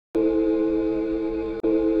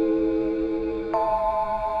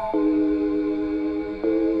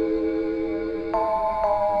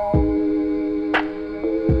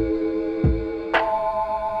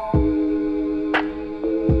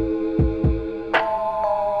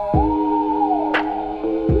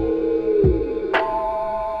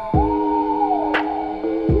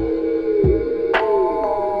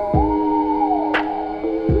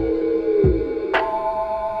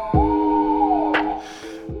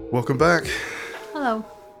Welcome back. Hello.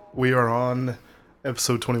 We are on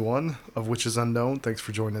episode 21 of Which is Unknown. Thanks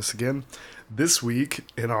for joining us again. This week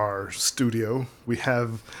in our studio, we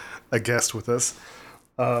have a guest with us.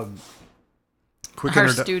 Her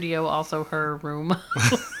studio, also her room.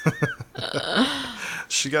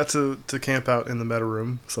 She got to camp out in the meta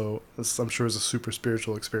room, so this, I'm sure, is a super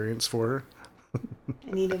spiritual experience for her.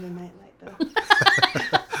 I needed a nightlight, though.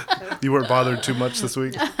 You weren't bothered too much this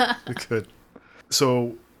week? Good.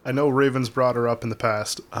 So, I know Raven's brought her up in the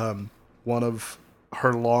past. One of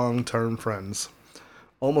her long-term friends,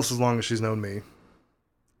 almost as long as she's known me.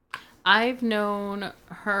 I've known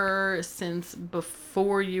her since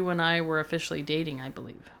before you and I were officially dating, I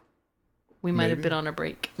believe. We might have been on a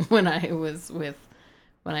break when I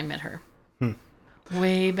met her.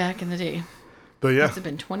 Way back in the day. But yeah. Has it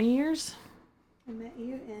been 20 years? I met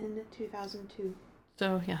you in 2002.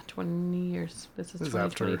 So, yeah, 20 years. This is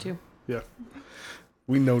 2022. Yeah.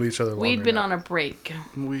 We've known each other longer. We'd been on a break.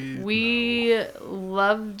 We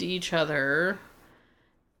loved each other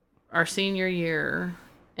our senior year,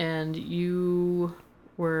 and you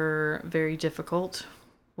were very difficult,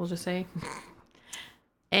 we'll just say.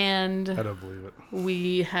 And I don't believe it.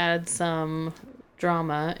 We had some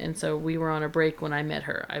drama, and so we were on a break when I met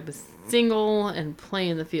her. I was single and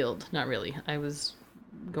playing the field. Not really. I was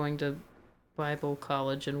going to Bible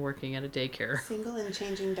college and working at a daycare. Single and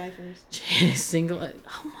changing diapers. Single.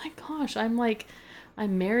 Oh my gosh. I'm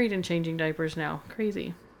married and changing diapers now.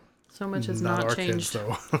 Crazy. So much has not changed.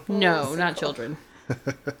 Kids, though. No, not children.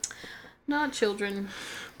 Not children.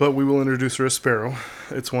 But we will introduce her as Sparrow.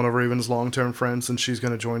 It's one of Raven's long-term friends, and she's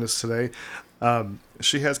going to join us today.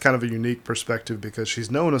 She has kind of a unique perspective because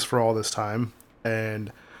she's known us for all this time,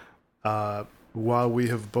 and while we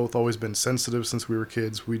have both always been sensitive since we were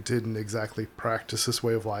kids, we didn't exactly practice this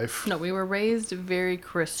way of life. No, we were raised very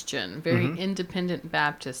Christian, very independent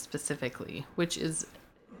Baptist specifically, which is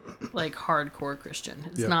like hardcore Christian.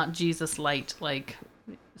 It's not Jesus light like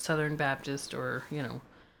Southern Baptist or,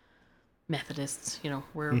 Methodists.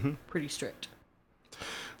 We're pretty strict.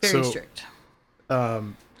 Very strict.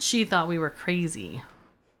 She thought we were crazy.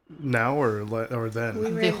 Now or then?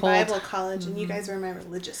 We were in Bible college, and you guys were my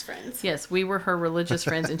religious friends. Yes, we were her religious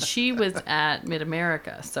friends, and she was at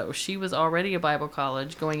Mid-America, so she was already a Bible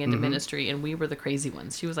college going into ministry, and we were the crazy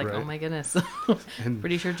ones. She was like, Oh my goodness.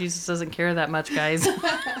 Pretty sure Jesus doesn't care that much, guys.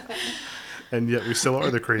 And yet we still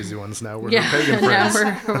are the crazy ones now. We're the pagan friends.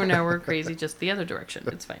 Now we're crazy, just the other direction.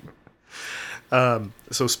 It's fine.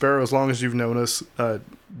 So Sparrow, as long as you've known us,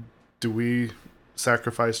 do we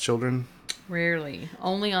sacrifice children? Rarely.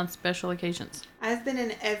 Only on special occasions. I've been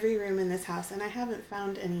in every room in this house, and I haven't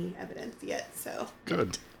found any evidence yet, so...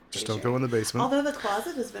 Good. Just don't go in the basement. Although the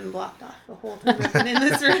closet has been blocked off the whole time I've been in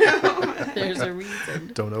this room. There's a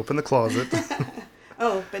reason. Don't open the closet.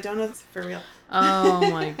 Oh, but don't know it's for real.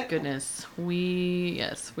 Oh my goodness. We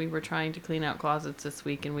were trying to clean out closets this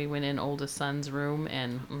week, and we went in oldest son's room,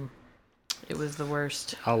 and it was the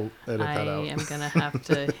worst. I'll edit that out. I am going to have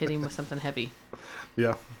to hit him with something heavy.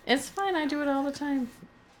 Yeah. It's fine. I do it all the time.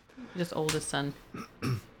 Just oldest son.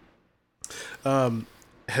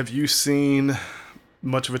 Have you seen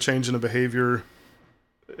much of a change in the behavior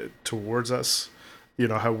towards us?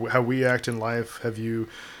 How we act in life? Have you,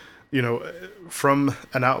 from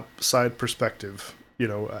an outside perspective,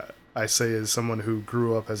 I say as someone who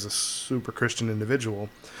grew up as a super Christian individual,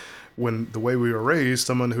 when the way we were raised,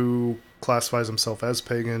 someone who classifies himself as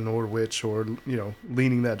pagan or witch or,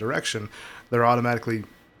 leaning that direction, they're automatically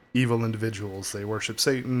evil individuals. They worship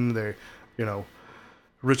Satan. They,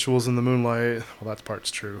 rituals in the moonlight. Well, that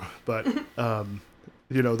part's true. But,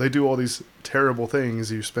 they do all these terrible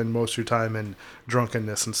things. You spend most of your time in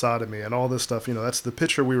drunkenness and sodomy and all this stuff. That's the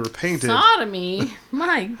picture we were painted. Sodomy?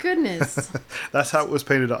 My goodness. That's how it was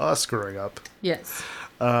painted to us growing up. Yes.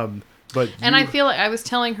 And I feel like I was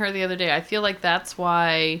telling her the other day, I feel like that's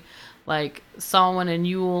why, like, Samhain and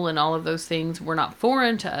Yule and all of those things were not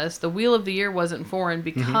foreign to us. The Wheel of the Year wasn't foreign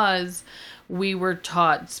because we were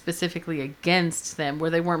taught specifically against them, where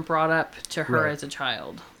they weren't brought up to her as a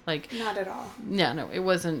child. Like, not at all. No, it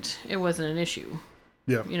wasn't an issue.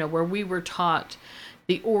 Yeah. Where we were taught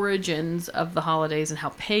the origins of the holidays and how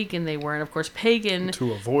pagan they were. And of course, pagan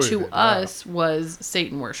to us was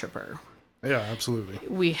Satan worshiper. Yeah, absolutely.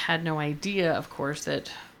 We had no idea, of course,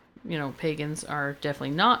 that, pagans are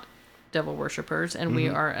definitely not devil worshippers, and we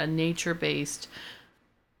are a nature-based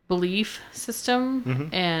belief system,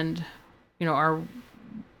 and, our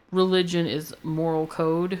religion is moral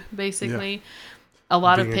code, basically. Yeah. A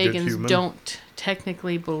lot of pagans don't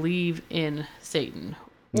technically believe in Satan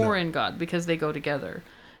or in God because they go together.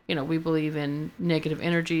 we believe in negative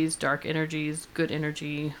energies, dark energies, good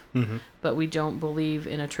energy, but we don't believe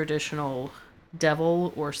in a traditional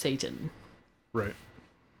devil or Satan. Right.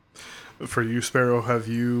 For you, Sparrow, have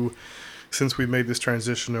you, since we made this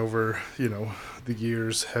transition over, the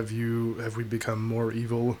years, have we become more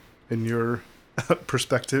evil in your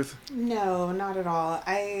perspective? No, not at all.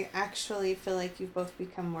 I actually feel like you've both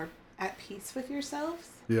become more at peace with yourselves.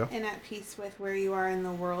 Yeah. And at peace with where you are in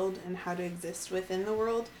the world and how to exist within the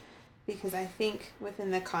world. Because I think within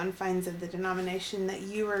the confines of the denomination that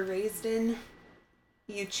you were raised in,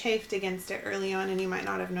 you chafed against it early on and you might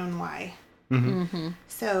not have known why.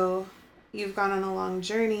 So you've gone on a long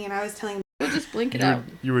journey, and I was telling... We'll just blink it out.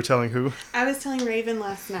 You were telling who? I was telling Raven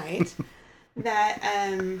last night that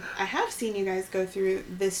I have seen you guys go through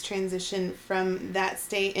this transition from that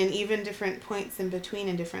state and even different points in between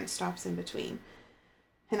and different stops in between.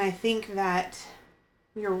 And I think that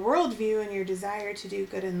your worldview and your desire to do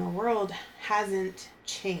good in the world hasn't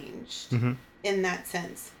changed in that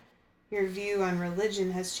sense. Your view on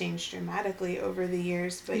religion has changed dramatically over the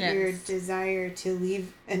years, but your desire to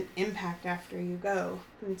leave an impact after you go.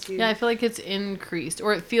 Yeah, I feel like it's increased,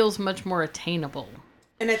 or it feels much more attainable.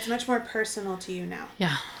 And it's much more personal to you now.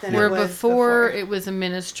 Yeah. Than Where it was before it was a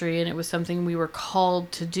ministry and it was something we were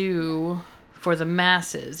called to do for the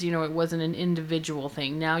masses. It wasn't an individual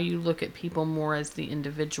thing. Now you look at people more as the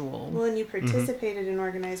individual. Well, and you participated in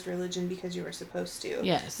organized religion because you were supposed to.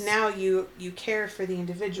 Yes. Now you care for the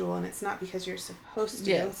individual, and it's not because you're supposed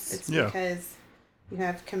to. Yes. It's because you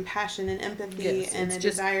have compassion and empathy and a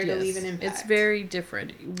desire to leave an impact. It's very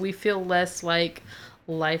different. We feel less like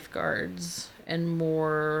lifeguards and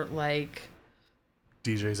more like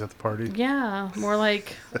DJs at the party. Yeah, more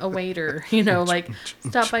like a waiter, like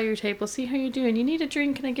stop by your table, see how you're doing. You need a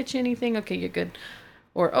drink? Can I get you anything? Okay, you're good.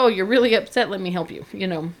 Or, oh, you're really upset. Let me help you.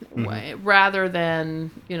 Rather than,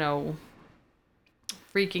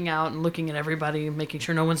 freaking out and looking at everybody, making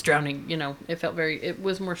sure no one's drowning. It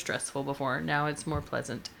was more stressful before. Now it's more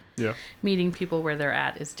pleasant. Yeah. Meeting people where they're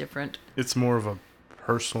at is different. It's more of a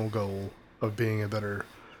personal goal of being a better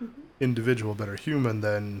individual, better human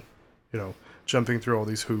than, jumping through all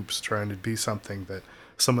these hoops, trying to be something that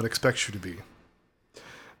someone expects you to be.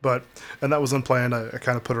 And that was unplanned. I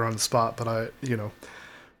kind of put her on the spot, but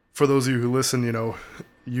for those of you who listen,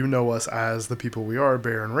 you know us as the people we are,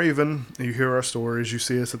 Bear and Raven. You hear our stories, you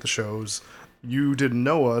see us at the shows. You didn't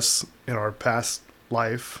know us in our past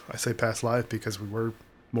life. I say past life because we were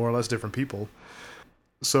more or less different people.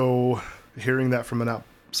 So hearing that from an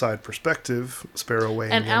outside perspective, Sparrow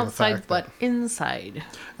weighing and in on the fact outside but inside.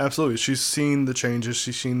 Absolutely. She's seen the changes.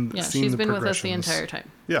 She's seen the been with us the entire time.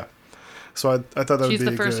 Yeah. So I thought that would be She's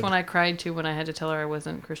the first good. one I cried to when I had to tell her I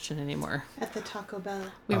wasn't Christian anymore. At the Taco Bell.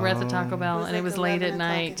 We were at the Taco Bell, and like it was late at 11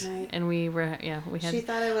 night, o'clock at night. and we had... She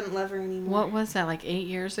thought I wouldn't love her anymore. What was that, like 8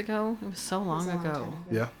 years ago? It was so long ago.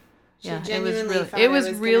 Yeah. Yeah, She it was genuinely really, thought it I was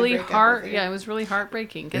was really gonna break up hard. with her. Yeah, it was really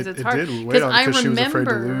heartbreaking because it's it hard. did weigh on because she was afraid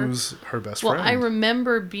to remember- lose her best Well, friend. I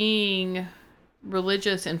remember being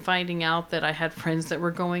religious and finding out that I had friends that were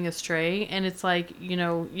going astray, and it's like,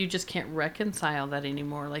 you just can't reconcile that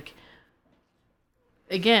anymore. Like,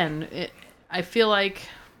 again, I feel like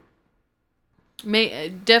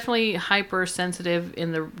definitely hypersensitive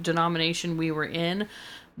in the denomination we were in,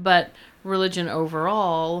 but religion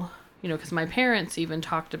overall, because my parents even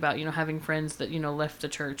talked about, having friends that, left the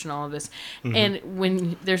church and all of this. And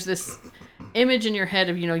when there's this image in your head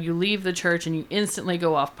of, you leave the church and you instantly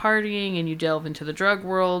go off partying and you delve into the drug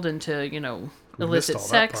world and to, illicit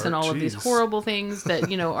sex and all of these horrible things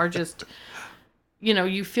that, are just,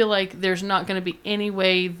 you feel like there's not going to be any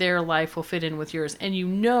way their life will fit in with yours. And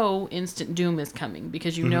instant doom is coming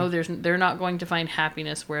because they're not going to find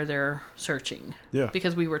happiness where they're searching. Yeah.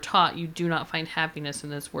 Because we were taught you do not find happiness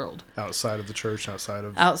in this world. Outside of the church, outside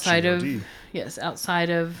of Outside of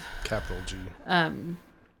capital G.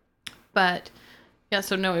 But yeah,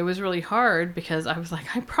 so no, it was really hard because I was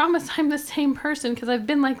like, I promise I'm the same person because I've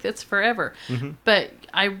been like this forever. But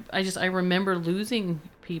I remember losing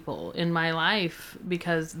people in my life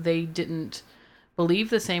because they didn't believe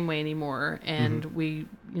the same way anymore, and we,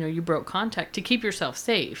 you broke contact to keep yourself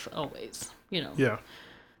safe always, Yeah.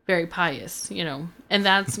 very pious, and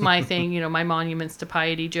that's my thing, my monuments to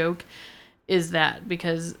piety joke is that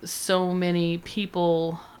because so many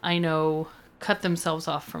people I know cut themselves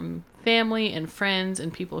off from family and friends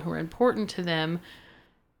and people who are important to them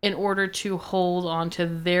in order to hold on to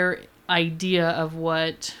their idea of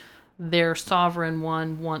what their sovereign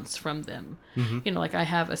one wants from them. Like I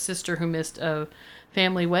have a sister who missed a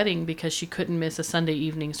family wedding because she couldn't miss a Sunday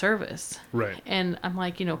evening service. Right. And I'm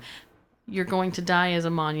like, you're going to die as a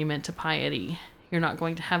monument to piety. You're not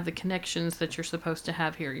going to have the connections that you're supposed to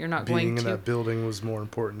have here. You're not going Being to... in that building was more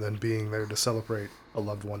important than being there to celebrate a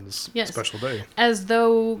loved one's special day. As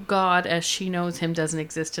though God, as she knows him, doesn't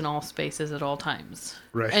exist in all spaces at all times.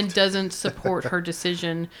 Right. And doesn't support her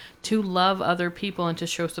decision to love other people and to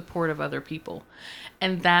show support of other people.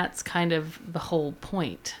 And that's kind of the whole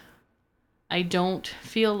point. I don't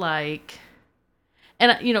feel like...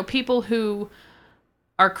 And, you know, people who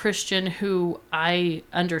are Christian, who I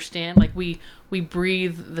understand, like we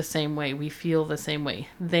breathe the same way, we feel the same way.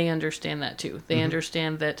 They understand that too. They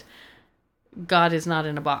understand that God is not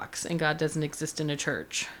in a box and God doesn't exist in a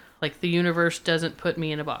church. Like the universe doesn't put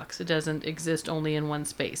me in a box. It doesn't exist only in one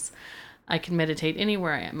space. I can meditate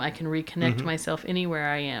anywhere I am. I can reconnect myself anywhere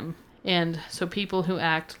I am. And so people who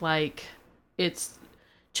act like it's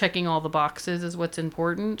checking all the boxes is what's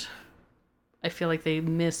important, I feel like they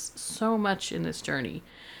miss so much in this journey.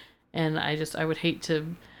 And I would hate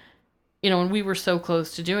to, you know, when we were so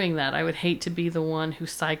close to doing that, I would hate to be the one who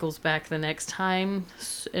cycles back the next time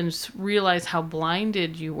and realize how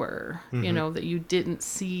blinded you were, you know, that you didn't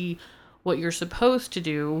see what you're supposed to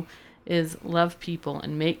do is love people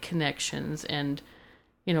and make connections and,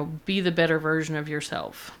 you know, be the better version of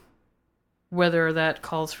yourself. Whether that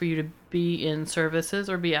calls for you to be in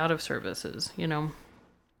services or be out of services, you know.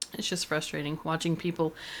 It's just frustrating watching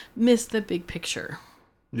people miss the big picture.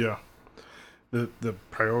 Yeah. The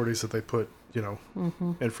priorities that they put, you know,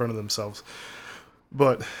 in front of themselves.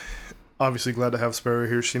 But obviously glad to have Sparrow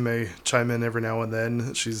here. She may chime in every now and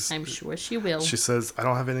then. I'm sure she will. She says, I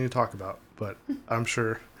don't have anything to talk about, but I'm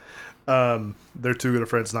sure they're too good of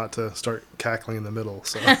friends not to start cackling in the middle.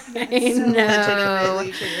 So I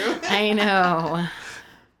know. I know.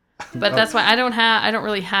 But that's why I don't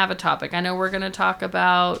really have a topic. I know we're going to talk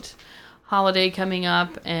about holiday coming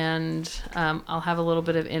up, and I'll have a little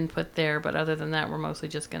bit of input there. But other than that, we're mostly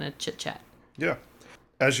just going to chit chat. Yeah.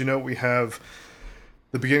 As you know, we have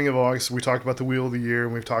the beginning of August. We talked about the Wheel of the Year,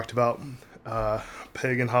 and we've talked about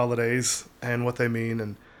pagan holidays and what they mean.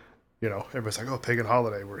 And, you know, everybody's like, oh, pagan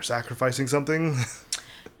holiday, we're sacrificing something.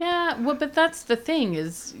 Yeah, well, but that's the thing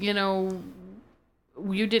is, you know,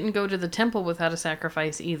 you didn't go to the temple without a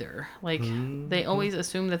sacrifice either. Like, they always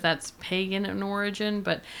assume that that's pagan in origin,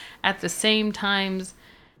 but at the same times,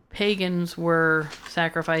 pagans were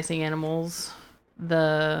sacrificing animals.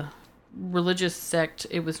 The religious sect,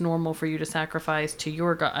 it was normal for you to sacrifice to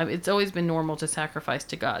your god. I mean, it's always been normal to sacrifice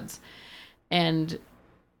to gods. And,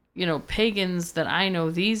 you know, pagans that I know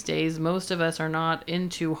these days, most of us are not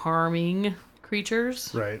into harming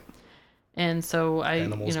creatures. Right. And so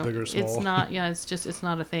Animals, you know, big or small. it's not, it's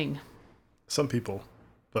not a thing. Some people,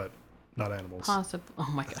 but not animals. Oh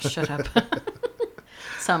my gosh, shut up.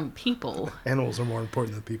 Some people. Animals are more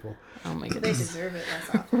important than people. Oh my They goodness. deserve it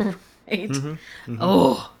less often. Right?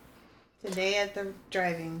 Oh. Today at the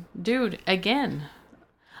driving. Dude, again.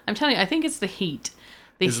 I'm telling you, I think it's the heat.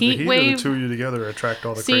 The Is heat it the heat wave. or the two of you together attract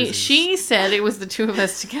all the See, crazies? she said it was the two of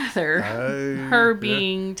us together. Her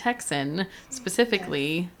being Texan,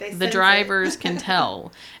 specifically, They the sense drivers can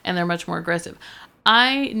tell, and they're much more aggressive.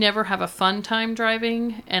 I never have a fun time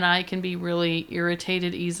driving, and I can be really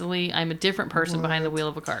irritated easily. I'm a different person behind the wheel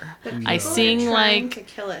of a car. I sing trying like to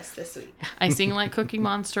kill us this week. I sing like Cookie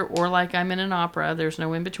Monster or like I'm in an opera. There's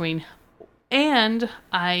no in between. And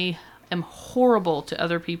I am horrible to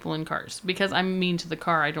other people in cars because I'm mean to the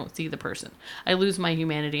car. I don't see the person. I lose my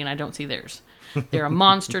humanity and I don't see theirs. They're a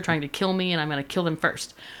monster trying to kill me, and I'm going to kill them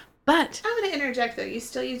first. But I'm going to interject, though. You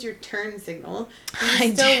still use your turn signal. You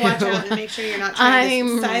I still do. watch out and make sure you're not trying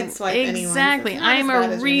to sideswipe anyone. Exactly. It's not I'm as bad a as you're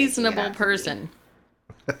making it reasonable out to be. person.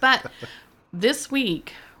 But this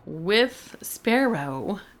week with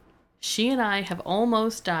Sparrow, she and I have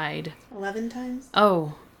almost died. 11 times?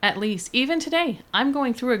 Oh, at least. Even today, I'm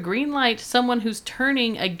going through a green light. Someone who's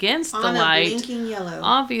turning against the On a light. blinking yellow.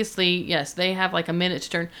 Obviously, yes, they have like a minute to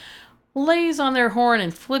turn. Lays on their horn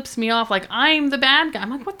and flips me off like I'm the bad guy. I'm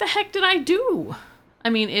like, what the heck did I do? I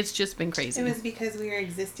mean, it's just been crazy. It was because we were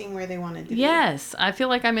existing where they wanted to be. Yes, I feel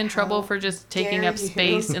like I'm in trouble for just taking dare up you.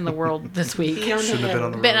 space in the world this week. You don't Shouldn't have been know.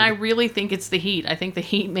 on the But road. I really think it's the heat. I think the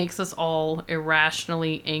heat makes us all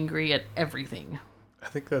irrationally angry at everything. I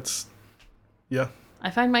think that's, yeah. I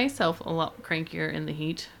find myself a lot crankier in the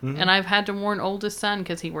heat. And I've had to warn oldest son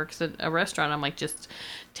because he works at a restaurant. I'm like, just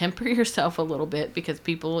temper yourself a little bit because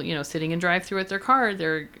people, you know, sitting in drive-through at their car,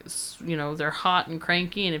 they're, you know, they're hot and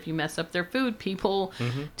cranky. And if you mess up their food, people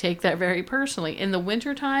take that very personally. In the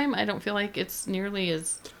wintertime, I don't feel like it's nearly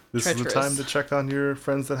as This treacherous. is the time to check on your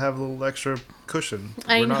friends that have a little extra cushion.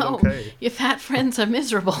 I We're know. not okay. Your fat friends are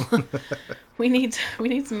miserable. we need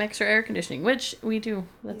some extra air conditioning, which we do.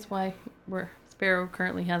 That's why we're Sparrow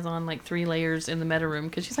currently has on like 3 layers in the meta room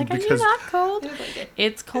because she's like, "Are you Because- not cold?" It was like it.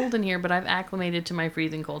 It's cold in here, but I've acclimated to my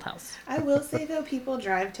freezing cold house. I will say though, people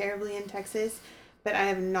drive terribly in Texas, but I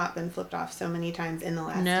have not been flipped off so many times in the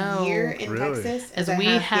last year in Really? Texas As I we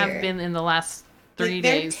have here. been in the last 3 Like,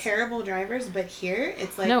 days. they're terrible drivers, but here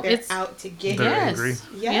it's like No, they're it's- out to get They're you. angry.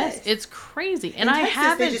 Yes. It's crazy. In And I Texas,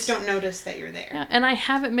 haven't. they just don't notice that you're there. Yeah, and I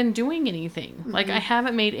haven't been doing anything. Like I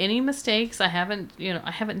haven't made any mistakes. I haven't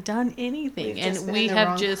done anything. We've just And been we in the have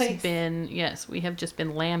wrong just place. been we have just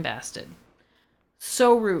been lambasted.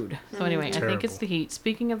 So rude. So anyway, I think it's Terrible. the heat.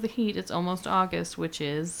 Speaking of the heat, it's almost August, which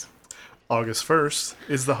is August 1st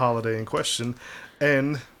is the holiday in question,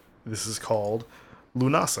 and this is called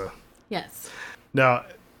Lughnasadh. yes. Now,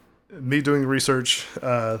 me doing research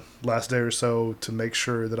last day or so to make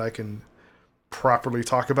sure that I can properly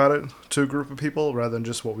talk about it to a group of people rather than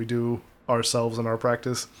just what we do ourselves in our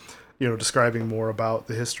practice, describing more about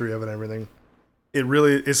the history of it and everything.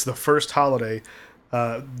 It's the first holiday,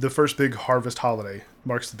 the first big harvest holiday,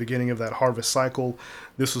 marks the beginning of that harvest cycle.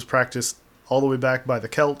 This was practiced all the way back by the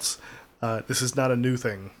Celts. This is not a new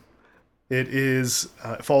thing.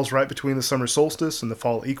 It falls right between the summer solstice and the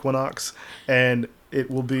fall equinox, and it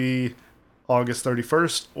will be August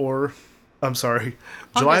 31st, or, I'm sorry,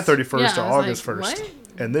 July August. 31st Yeah, to I was August like, 1st. what?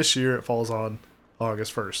 And this year it falls on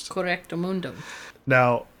August 1st. Correcto mundo.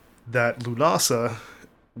 Now, that Lughnasadh,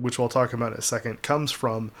 which we'll talk about in a second, comes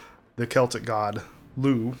from the Celtic god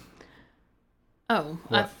Lugh. Oh,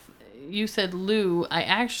 What? you said Lou.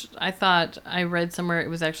 I thought I read somewhere it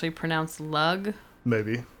was actually pronounced lug.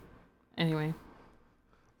 Maybe. Anyway.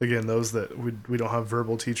 Again, those that we don't have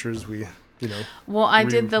verbal teachers, Well, I We-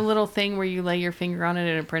 did the little thing where you lay your finger on it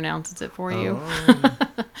and it pronounces it for you. Oh,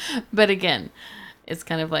 But again, it's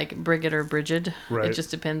kind of like Brigid or Brigid. Right. It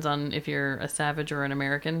just depends on if you're a savage or an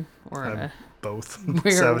American or I'm both.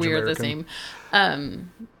 we're Savage the American.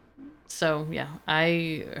 same. So yeah,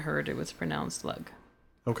 I heard it was pronounced lug.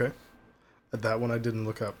 Okay. That one I didn't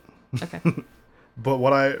look up. Okay. But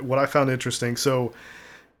what I found interesting, so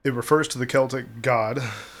it refers to the Celtic god,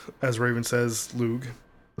 as Raven says, Lugh,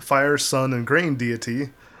 the fire, sun, and grain deity,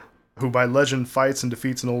 who by legend fights and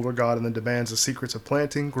defeats an older god and then demands the secrets of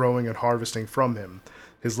planting, growing, and harvesting from him.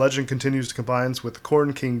 His legend continues to combine with the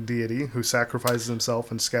corn king deity, who sacrifices himself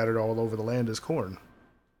and scattered all over the land as corn.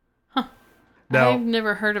 Huh. Now, I've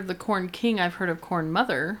never heard of the Corn King. I've heard of Corn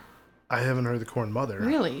Mother. I haven't heard the corn mother.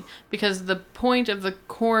 Really? Because the point of the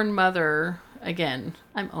Corn Mother, again,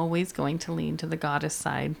 I'm always going to lean to the goddess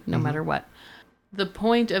side, no matter what. The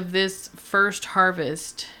point of this first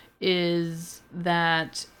harvest is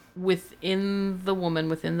that within the woman,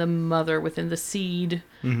 within the mother, within the seed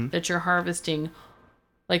that you're harvesting,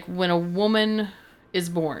 like when a woman is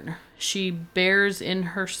born, she bears in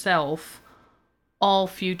herself all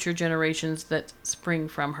future generations that spring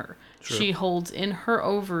from her. Sure. She holds in her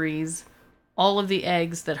ovaries all of the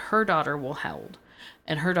eggs that her daughter will hold.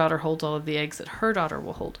 And her daughter holds all of the eggs that her daughter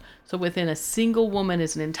will hold. So within a single woman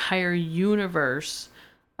is an entire universe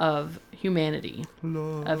of humanity,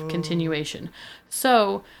 of continuation.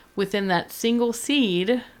 So within that single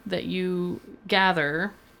seed that you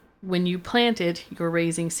gather, when you plant it, you're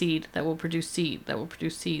raising seed that will produce seed, that will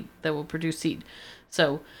produce seed, that will produce seed.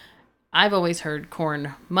 So I've always heard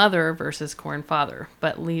corn mother versus corn father,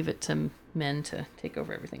 but leave it to men to take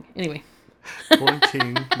over everything. Anyway. Corn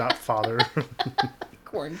king, not father.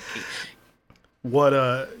 Corn.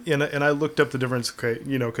 And I looked up the difference, okay,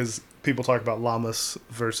 because people talk about Lammas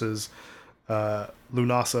versus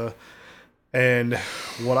Lughnasadh, and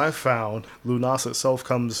what I found, Lughnasadh itself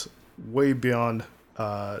comes way beyond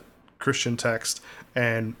Christian text,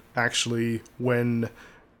 and actually when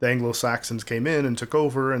the Anglo-Saxons came in and took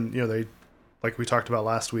over, and they, like we talked about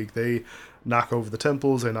last week, they knock over the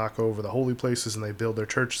temples, they knock over the holy places, and they build their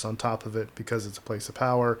churches on top of it because it's a place of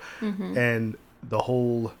power, and the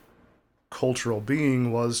whole cultural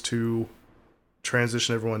being was to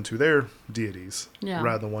transition everyone to their deities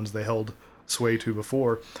rather than ones they held sway to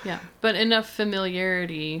before. Yeah, but enough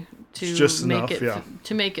familiarity to Just make enough, it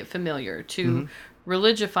to make it familiar, to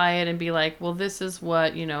religify it and be like, well, this is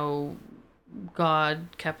what God,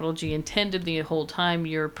 capital G, intended the whole time.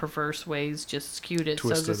 Your perverse ways just skewed it.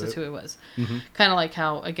 Twisted so this is it. who it was. Kind of like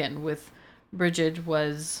how, again, with Brigid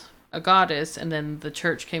was a goddess, and then the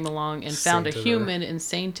church came along and found a Sainted her. human and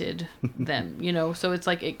sainted them. So it's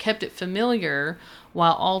like it kept it familiar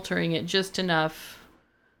while altering it just enough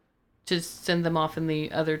to send them off in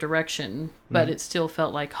the other direction, but it still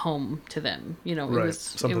felt like home to them. It Right. was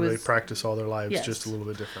Something they practice all their lives, Yes. just a little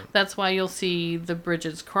bit different. That's why you'll see the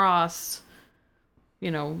Brigid's cross,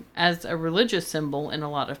 as a religious symbol in a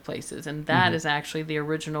lot of places, and that is actually the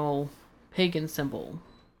original pagan symbol.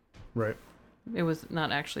 Right. It was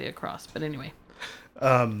not actually a cross, but anyway.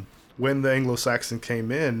 When the Anglo-Saxon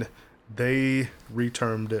came in, they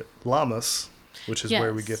retermed it Lammas, which is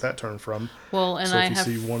where we get that term from. Well, and so if I you have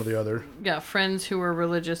see one or the other. Yeah, friends who are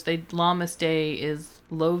religious, Lammas Day is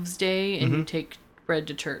Loaves Day, and you take bread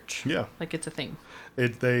to church. Yeah. Like it's a thing.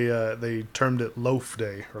 They termed it Loaf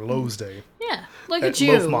Day or Loaves Day. Yeah, look at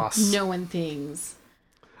you. Loafmas. Knowing things.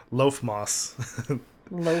 Loafmas.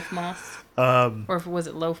 Loafmas? Or was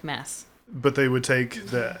it Loaf Mass? But they would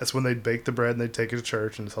that's when they'd bake the bread and they'd take it to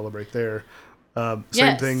church and celebrate there.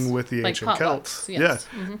 Same thing with the ancient Celts. Yes.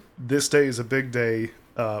 Yeah. Mm-hmm. This day is a big day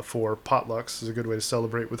for potlucks. It's a good way to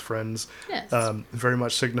celebrate with friends. Yes. Very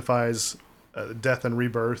much signifies death and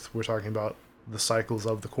rebirth. We're talking about the cycles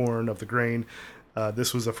of the corn, of the grain.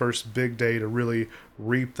 This was the first big day to really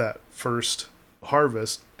reap that first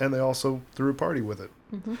harvest, and they also threw a party with it.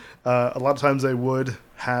 Mm-hmm. A lot of times they would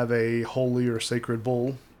have a holy or sacred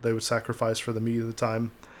bull they would sacrifice for the meat of the time.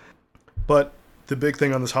 But the big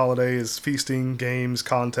thing on this holiday is feasting, games,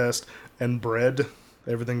 contest, and bread.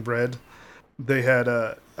 Everything bread. They had,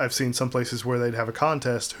 I've seen some places where they'd have a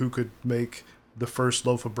contest who could make the first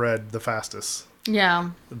loaf of bread the fastest. Yeah.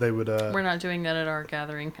 They would. We're not doing that at our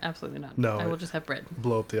gathering. Absolutely not. No. I will just have bread.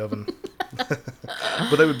 Blow up the oven.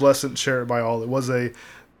 But they would bless it and share it by all.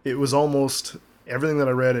 It was almost, everything that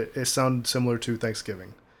I read, it sounded similar to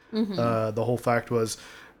Thanksgiving. Mm-hmm. The whole fact was,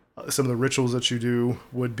 some of the rituals that you do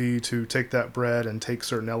would be to take that bread and take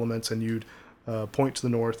certain elements, and you'd point to the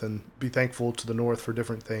north and be thankful to the north for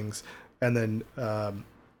different things, and then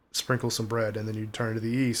sprinkle some bread, and then you'd turn to the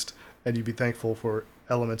east and you'd be thankful for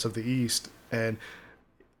elements of the east, and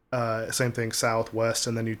same thing south, west,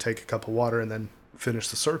 and then you take a cup of water and then finish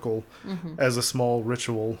the circle as a small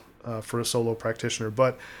ritual for a solo practitioner.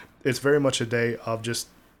 But it's very much a day of just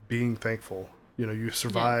being thankful. You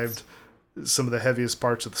survived some of the heaviest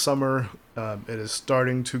parts of the summer. It is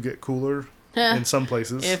starting to get cooler in some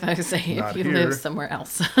places. If you live somewhere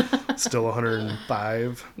else. Still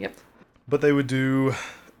 105. Yep. But they would do,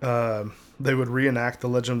 they would reenact the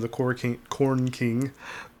legend of the Corn King.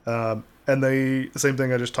 And same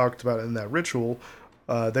thing I just talked about in that ritual,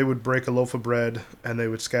 they would break a loaf of bread and they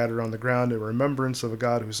would scatter it on the ground in remembrance of a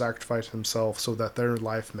god who sacrificed himself so that their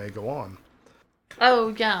life may go on.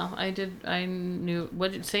 Oh, yeah, I did. I knew.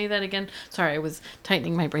 What did you say that again? Sorry, I was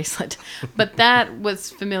tightening my bracelet. But that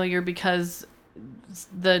was familiar because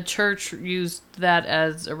the church used that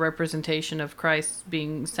as a representation of Christ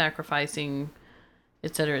being sacrificing,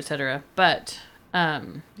 etc., etc. But,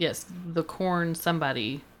 yes, the corn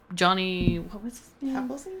somebody, Johnny, what was his name?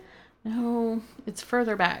 Appleseed? No, it's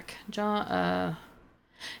further back.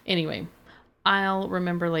 Anyway, I'll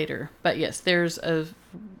remember later. But yes, there's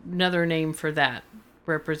another name for that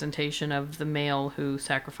representation of the male who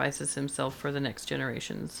sacrifices himself for the next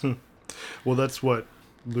generations. Well, that's what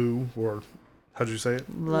or how'd you say it?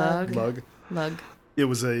 Lug. It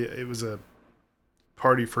was a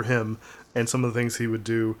party for him, and some of the things he would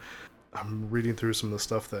do. I'm reading through some of the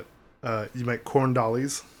stuff that you make corn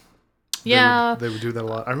dollies. Yeah, they would do that a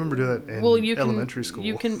lot. I remember doing that in elementary school.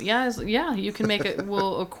 You can, you can make it.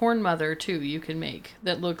 Well, a corn mother too. You can make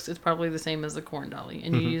that it's probably the same as a corn dolly,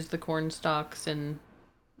 and you use the corn stalks and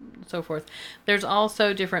so forth. There's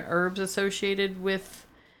also different herbs associated with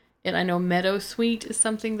it. I know meadowsweet is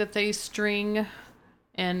something that they string,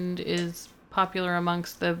 and is popular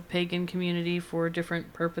amongst the pagan community for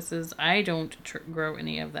different purposes. I don't grow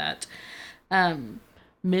any of that.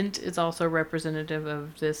 Mint is also representative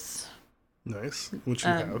of this. Nice. Which you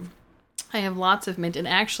have. I have lots of mint, and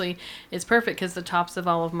actually it's perfect because the tops of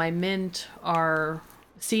all of my mint are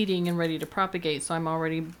seeding and ready to propagate, so I'm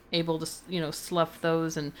already able to slough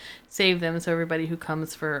those and save them, so everybody who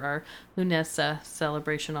comes for our Lughnasadh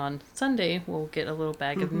celebration on Sunday will get a little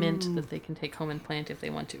bag of mint that they can take home and plant if they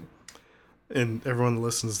want to. And everyone that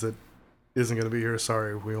listens that isn't going to be here,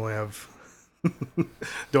 sorry, we only have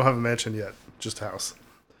don't have a mansion yet, just a house.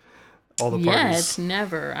 All the parties. Yet,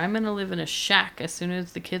 never. I'm going to live in a shack. As soon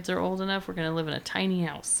as the kids are old enough, we're going to live in a tiny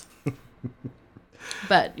house.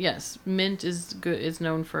 But yes, mint is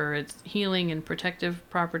known for its healing and protective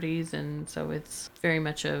properties, and so it's very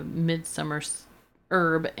much a midsummer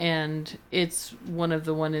herb, and it's one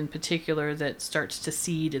in particular that starts to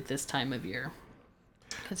seed at this time of year.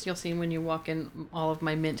 Because you'll see when you walk in, all of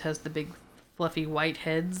my mint has the big fluffy white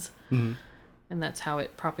heads, and that's how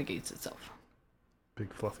it propagates itself.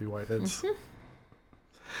 Big fluffy white heads.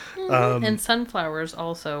 And sunflowers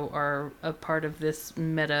also are a part of this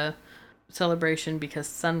meta celebration because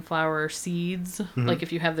sunflower seeds, like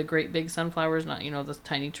if you have the great big sunflowers, not, the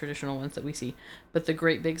tiny traditional ones that we see, but the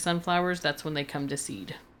great big sunflowers, that's when they come to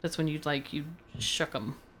seed. That's when you shuck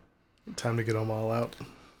them. Time to get them all out.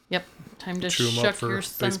 Yep. Time to Chew 'em up shuck for your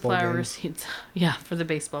baseball sunflower games. seeds. Yeah, for the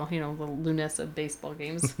baseball, little Lughnasadh baseball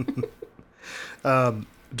games.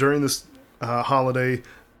 During this holiday,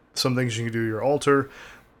 some things you can do your altar.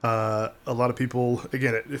 A lot of people,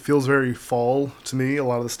 again, it feels very fall to me, a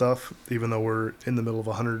lot of the stuff, even though we're in the middle of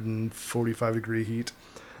 145 degree heat.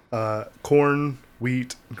 Corn,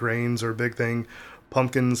 wheat, grains are a big thing.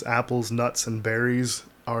 Pumpkins, apples, nuts, and berries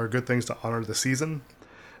are good things to honor the season.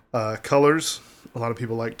 Colors, a lot of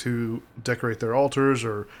people like to decorate their altars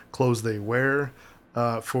or clothes they wear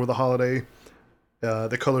for the holiday.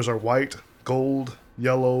 The colors are white, gold,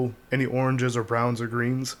 yellow, any oranges or browns or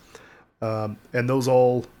greens. And those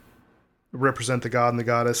all represent the god and the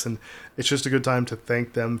goddess, and it's just a good time to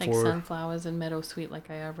thank them Like for sunflowers and meadowsweet, like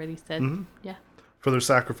I already said. Yeah. for their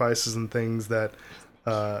sacrifices and things that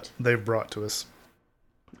they've brought to us.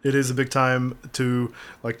 It is a big time to,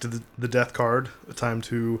 like to the death card, a time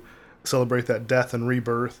to celebrate that death and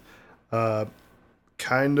rebirth.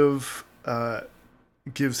 Kind of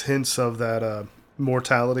gives hints of that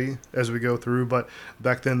mortality as we go through, but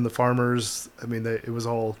back then the farmers, I mean, it was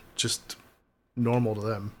all just normal to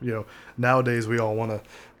them. Nowadays we all want to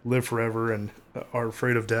live forever and are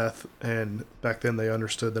afraid of death, and back then they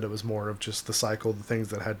understood that it was more of just the cycle, the things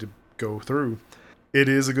that had to go through. It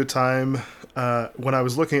is a good time when I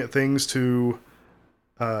was looking at things to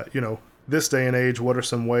this day and age, what are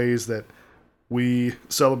some ways that we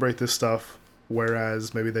celebrate this stuff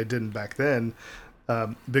whereas maybe they didn't back then.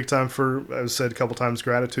 Big time for, I've said a couple times,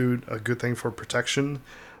 gratitude, a good thing for protection.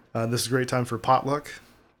 This is a great time for potluck,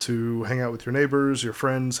 to hang out with your neighbors, your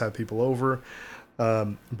friends, have people over,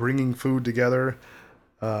 bringing food together.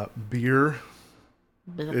 Beer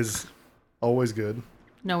is always good.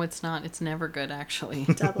 No, it's not. It's never good, actually.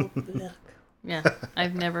 Double blech. Yeah,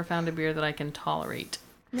 I've never found a beer that I can tolerate.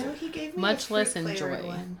 No, he gave me Much a less fruit-flavored enjoy.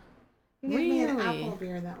 one. He gave me an Really? apple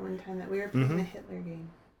beer that one time that we were playing a Hitler game.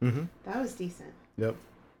 Mm-hmm. That was decent. Yep.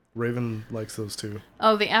 Raven likes those too.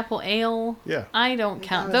 Oh, the apple ale? Yeah. I don't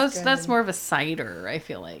count. That was Those. That's good. more of a cider, I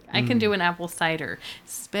feel like. I can do an apple cider,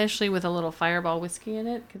 especially with a little Fireball whiskey in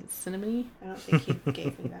it, because it's cinnamony. I don't think he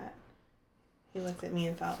gave me that. He looked at me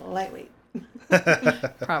and thought, lightweight.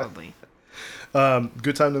 Probably.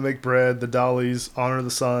 Good time to make bread, the dollies, honor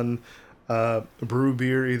the sun, brew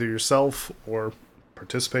beer either yourself or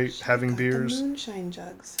participate having Got beers. The moonshine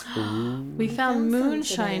jugs. We found some found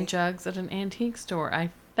moonshine today. jugs at an antique store.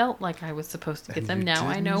 I felt like I was supposed to get And them. you Now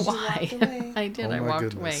I know didn't? why. She walked away. I did. Oh I my walked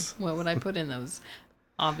goodness. away. What would I put in those?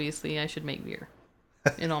 Obviously, I should make beer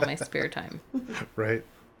in all my spare time. Right.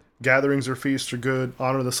 Gatherings or feasts are good.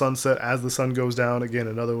 Honor the sunset as the sun goes down. Again,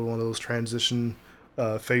 another one of those transition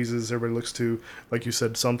phases everybody looks to. Like you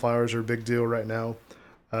said, sunflowers are a big deal right now.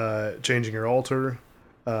 Changing your altar.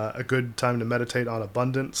 A good time to meditate on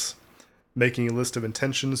abundance. Making a list of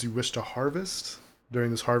intentions you wish to harvest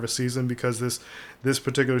during this harvest season, because this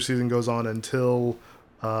particular season goes on until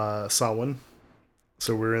Samhain.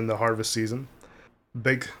 So we're in the harvest season.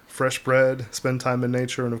 Bake fresh bread, spend time in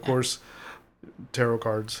nature, and of course, tarot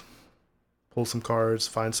cards. Pull some cards,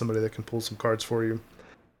 find somebody that can pull some cards for you.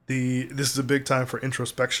 This is a big time for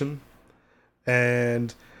introspection.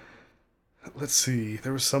 And let's see,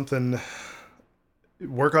 there was something.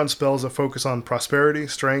 Work on spells that focus on prosperity,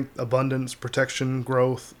 strength, abundance, protection,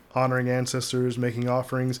 growth, honoring ancestors, making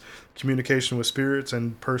offerings, communication with spirits,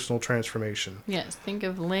 and personal transformation. Yes, think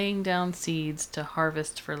of laying down seeds to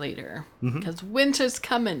harvest for later. Because winter's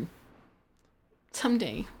coming.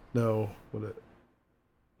 Someday. No,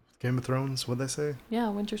 Game of Thrones, what'd they say? Yeah,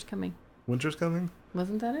 winter's coming. Winter's coming?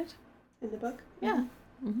 Wasn't that it? In the book? Yeah.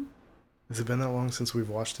 Has it been that long since we've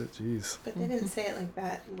watched it? Jeez. But they didn't say it like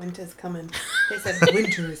that. Winter's coming. They said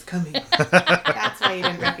winter is coming. That's why you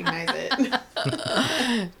didn't recognize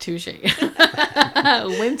it. Touche.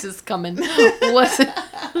 Winter's coming.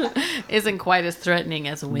 Isn't quite as threatening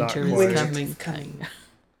as winter is quite. coming. Winter is coming.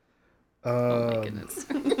 Oh my goodness.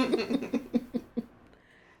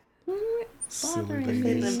 Silly bothering If they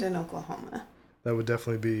babies. lived in Oklahoma. That would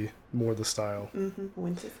definitely be more the style.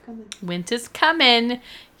 Winter's coming. Winter's coming.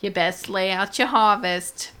 You best lay out your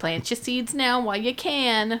harvest. Plant your seeds now while you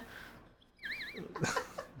can.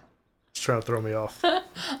 It's trying to throw me off.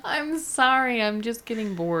 I'm sorry. I'm just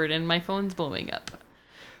getting bored and my phone's blowing up.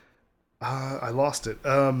 I lost it.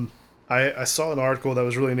 I saw an article that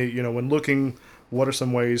was really neat. When looking, what are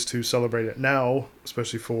some ways to celebrate it now,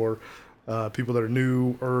 especially for people that are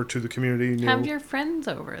newer to the community. Have your friends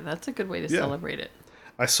over. That's a good way to celebrate it.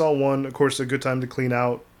 I saw one, of course, a good time to clean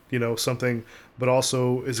out, something, but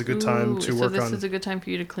also is a good time to work on. So this is a good time for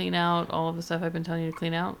you to clean out all of the stuff I've been telling you to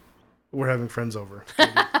clean out? We're having friends over.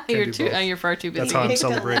 You're far too busy. That's how I'm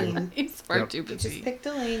celebrating. He's far too busy. You just picked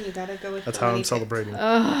a lane. You gotta go with. That's how I'm celebrating.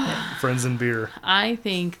 Friends and beer. I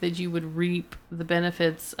think that you would reap the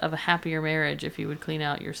benefits of a happier marriage if you would clean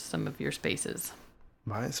out some of your spaces.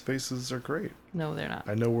 My spaces are great. No, they're not.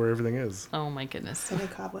 I know where everything is. Oh my goodness. So they're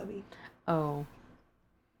cobwebby. Oh.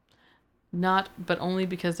 Not, but only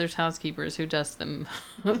because there's housekeepers who dust them,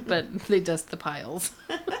 but they dust the piles.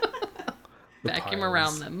 Vacuum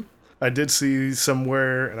around them. I did see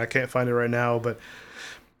somewhere, and I can't find it right now, but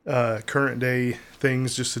current day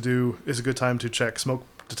things just to do is a good time to check smoke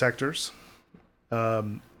detectors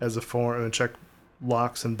as a form, and check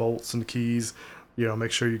locks and bolts and keys.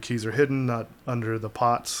 Make sure your keys are hidden, not under the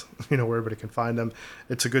pots, where everybody can find them.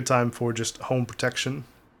 It's a good time for just home protection,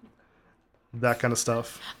 that kind of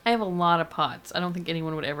stuff. I have a lot of pots. I don't think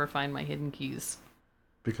anyone would ever find my hidden keys.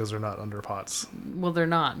 Because they're not under pots. Well, they're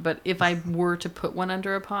not. But if I were to put one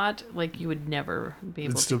under a pot, you would never be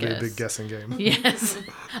able to guess. It'd still be a big guessing game. Yes.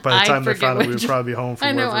 By the time they found it, we would probably be home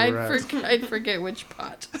from wherever we were at. I'd forget which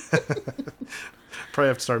pot. Probably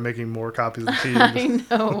have to start making more copies of the keys. I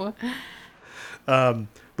know.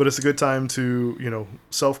 But it's a good time to,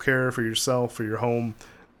 self-care for yourself, for your home,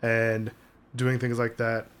 and doing things like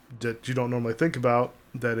that you don't normally think about.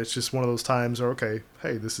 That it's just one of those times where, okay,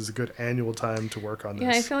 hey, this is a good annual time to work on this.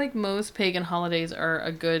 Yeah, I feel like most pagan holidays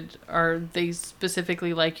they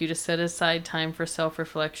specifically like you to set aside time for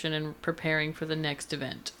self-reflection and preparing for the next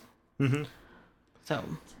event. Mm-hmm. So.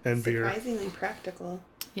 And surprisingly practical.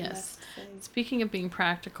 Yes. Speaking of being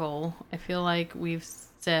practical, I feel like we've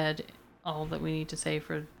said all that we need to say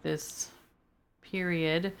for this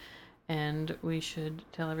period, and we should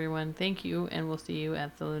tell everyone thank you, and we'll see you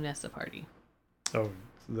at the Lughnasadh party. Oh,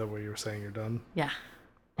 is that what you were saying? You're done? Yeah.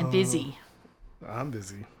 I'm busy. I'm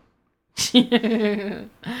busy.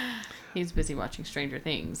 He's busy watching Stranger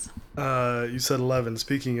Things. You said 11.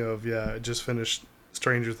 Speaking of, I just finished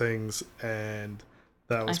Stranger Things, and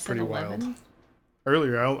that was pretty wild.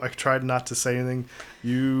 Earlier, I tried not to say anything.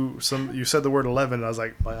 You said the word 11, and I was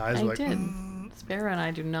like, my eyes were like... I did. Sparrow and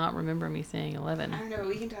I do not remember me saying 11. I don't know.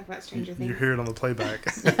 We can talk about Stranger Things. You hear it on the playback.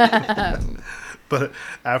 But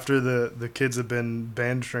after the kids have been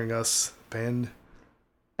badgering us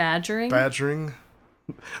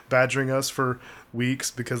for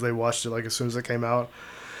weeks because they watched it as soon as it came out,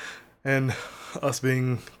 and us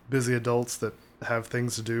being busy adults that have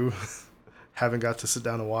things to do, haven't got to sit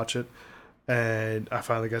down and watch it, and I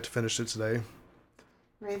finally got to finish it today.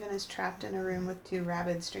 Raven is trapped in a room with two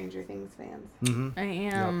rabid Stranger Things fans. Mm-hmm. I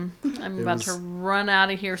am. Yep. I'm about to run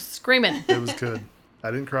out of here screaming. It was good.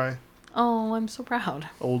 I didn't cry. Oh, I'm so proud.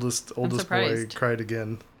 Oldest boy cried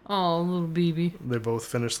again. Oh, little baby. They both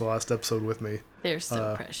finished the last episode with me. They're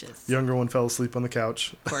so precious. Younger one fell asleep on the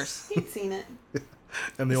couch. Of course. He'd seen it.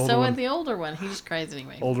 And the older one. So the older one. He just cries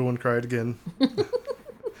anyway. Older one cried again.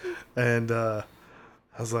 And I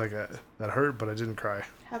was like, that hurt, but I didn't cry.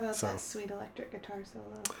 How about that sweet electric guitar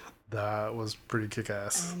solo? That was pretty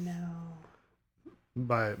kick-ass. I know.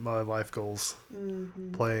 My life goals.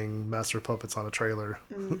 Mm-hmm. Playing Master Puppets on a trailer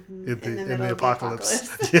in the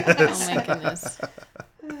apocalypse. Yes. Oh my goodness.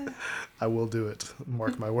 I will do it.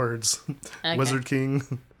 Mark my words. Okay. Wizard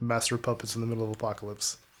King, Master Puppets in the middle of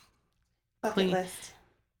apocalypse.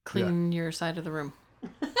 Clean your side of the room.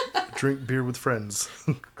 Drink beer with friends.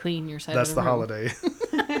 Clean your side of the room. That's the holiday.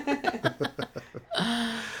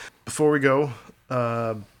 Before we go,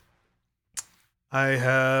 I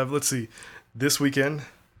have, let's see, this weekend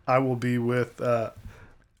I will be with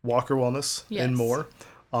Walker Wellness and more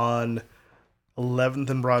on 11th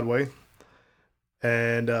and Broadway.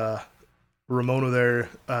 And Ramona there,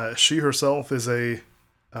 she herself is a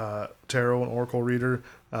tarot and oracle reader.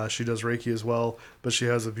 She does Reiki as well, but she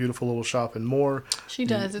has a beautiful little shop in Moore. She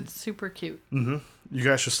does. It's super cute. Mm-hmm. You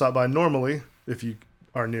guys should stop by normally if you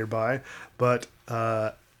are nearby. But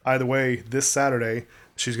either way, this Saturday,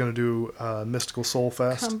 she's going to do Mystical Soul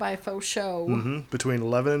Fest. Come by faux show. Mm-hmm. Between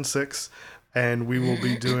 11 and 6. And we will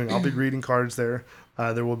be doing, I'll be reading cards there.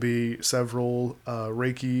 There will be several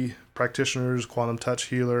Reiki practitioners, quantum touch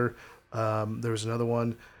healer. There's another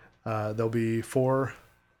one. There'll be 4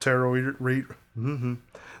 tarot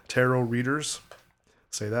readers.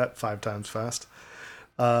 Say that 5 times fast.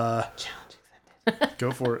 Challenge accepted.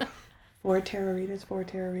 Go for it. 4 tarot readers, 4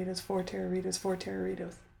 tarot readers, 4 tarot readers, 4 tarot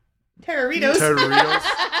readers.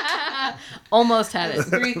 Tarot-ritos. Almost had it.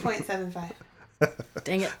 3.75.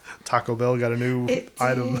 Dang it. Taco Bell got a new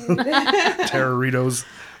item. Tarot-ritos.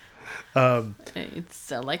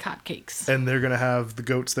 It's like hotcakes. And they're going to have the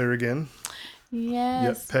goats there again. Yes.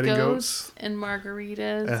 Yep, petting goats. And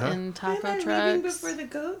margaritas and taco Why am I trucks. leaving before the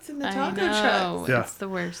goats and the taco I know. trucks? Yeah. It's the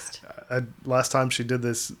worst. Last time she did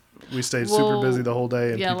this, we stayed super busy the whole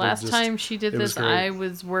day. And yeah, people last time she did this, great. I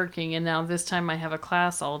was working, and now this time I have a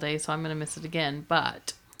class all day, so I'm going to miss it again.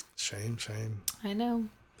 But Shame. I know.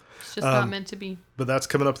 It's just not meant to be. But that's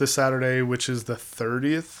coming up this Saturday, which is the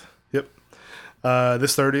 30th. Yep.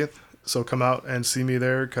 This 30th. So come out and see me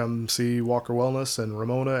there. Come see Walker Wellness and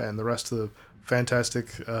Ramona and the rest of the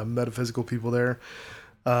fantastic metaphysical people there.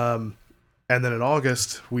 And then in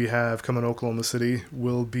August, we have coming to Oklahoma City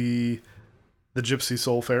will be the Gypsy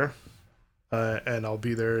Soul Fair. And I'll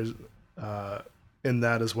be there in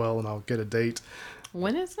that as well. And I'll get a date.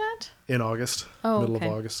 When is that? In August. Oh, middle okay.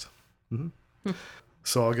 of August. Mm-hmm.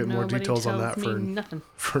 So I'll get more Nobody details on tells that me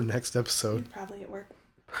for next episode. You're probably at work.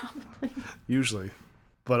 Probably. Usually.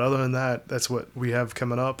 But other than that, that's what we have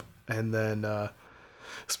coming up. And then,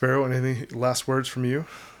 Sparrow, anything last words from you?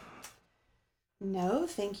 No,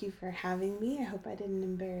 thank you for having me. I hope I didn't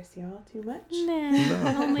embarrass y'all too much.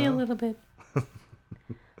 Nah, only a little bit.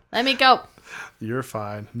 Let me go. You're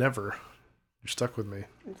fine. Never. You're stuck with me.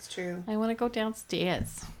 It's true. I want to go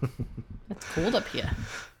downstairs. It's cold up here.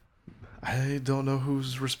 I don't know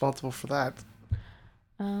who's responsible for that.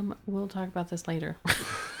 We'll talk about this later.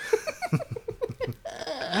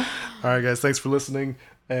 All right, guys. Thanks for listening.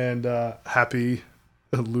 And happy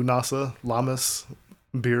Lughnasadh, Lammas,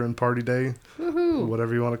 beer and party day. Woohoo.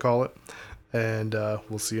 Whatever you want to call it. And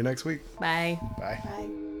we'll see you next week. Bye. Bye.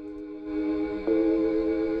 Bye.